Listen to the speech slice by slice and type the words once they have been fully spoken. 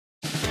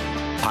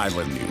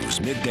Island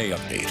News Midday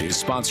Update is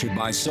sponsored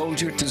by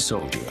Soldier to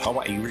Soldier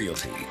Hawaii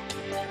Realty.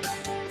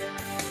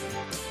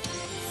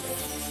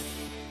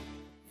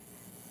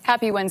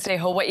 Happy Wednesday,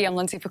 Hawaii. I'm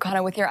Lindsey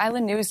Fukano with your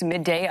Island News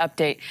Midday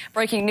Update.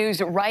 Breaking news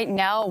right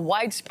now,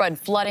 widespread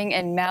flooding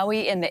in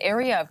Maui in the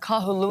area of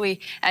Kahului.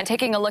 And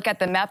taking a look at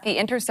the map, the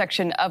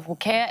intersection of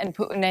Wakea and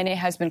Pu'unene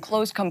has been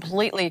closed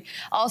completely.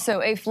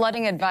 Also, a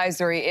flooding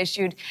advisory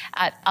issued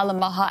at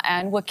Alamaha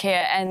and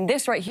Wakea. And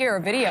this right here,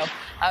 a video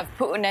of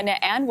Pu'unene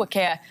and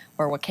Wakea,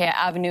 where Wakea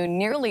Avenue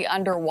nearly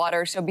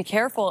underwater. So be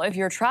careful if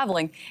you're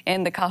traveling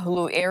in the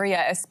Kahului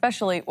area,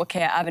 especially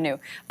Wakea Avenue.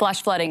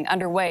 Flash flooding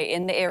underway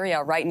in the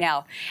area right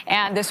now.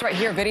 And this right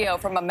here, video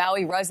from a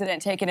Maui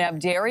resident taken of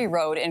Dairy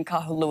Road in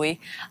Kahului.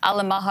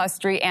 Alamaha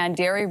Street and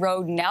Dairy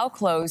Road now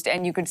closed,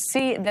 and you could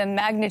see the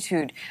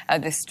magnitude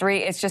of the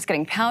street. It's just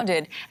getting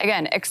pounded.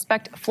 Again,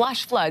 expect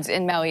flash floods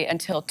in Maui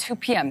until 2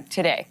 p.m.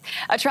 today.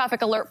 A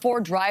traffic alert for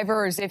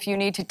drivers. If you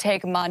need to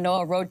take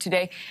Manoa Road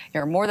today,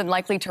 you're more than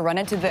likely to run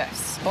into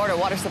this. Florida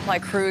Water Supply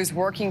crews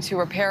working to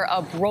repair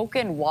a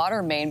broken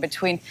water main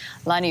between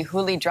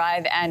Lanihuli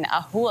Drive and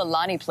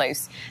Ahualani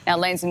Place. Now,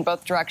 lanes in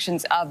both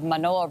directions of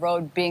Manoa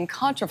Road being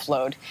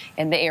contraflowed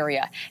in the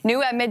area.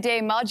 New at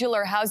midday,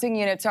 modular housing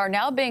units are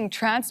now being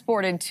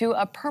transported to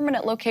a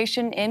permanent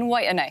location in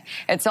Waianae.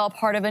 It's all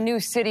part of a new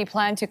city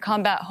plan to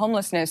combat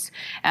homelessness,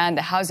 and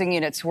the housing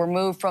units were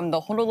moved from the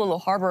Honolulu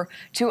Harbor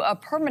to a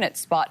permanent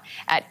spot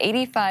at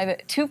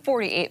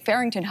 85248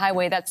 Farrington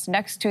Highway. That's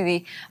next to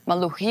the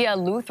Maluhia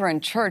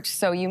Lutheran Church.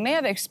 So you may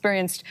have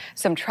experienced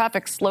some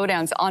traffic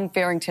slowdowns on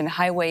Farrington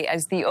Highway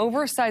as the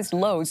oversized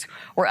loads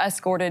were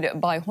escorted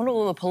by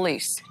Honolulu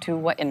police to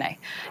Waianae.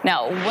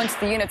 Now, once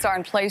the units are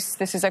in place,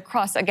 this is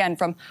across again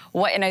from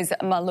Waianae's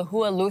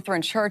Maluhia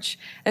Lutheran Church.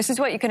 This is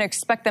what you can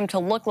expect them to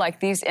look like.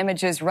 These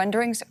images,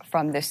 renderings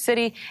from the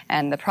city,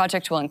 and the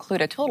project will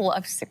include a total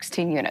of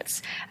 16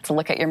 units. That's a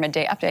look at your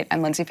midday update.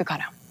 I'm Lindsey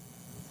Fukano.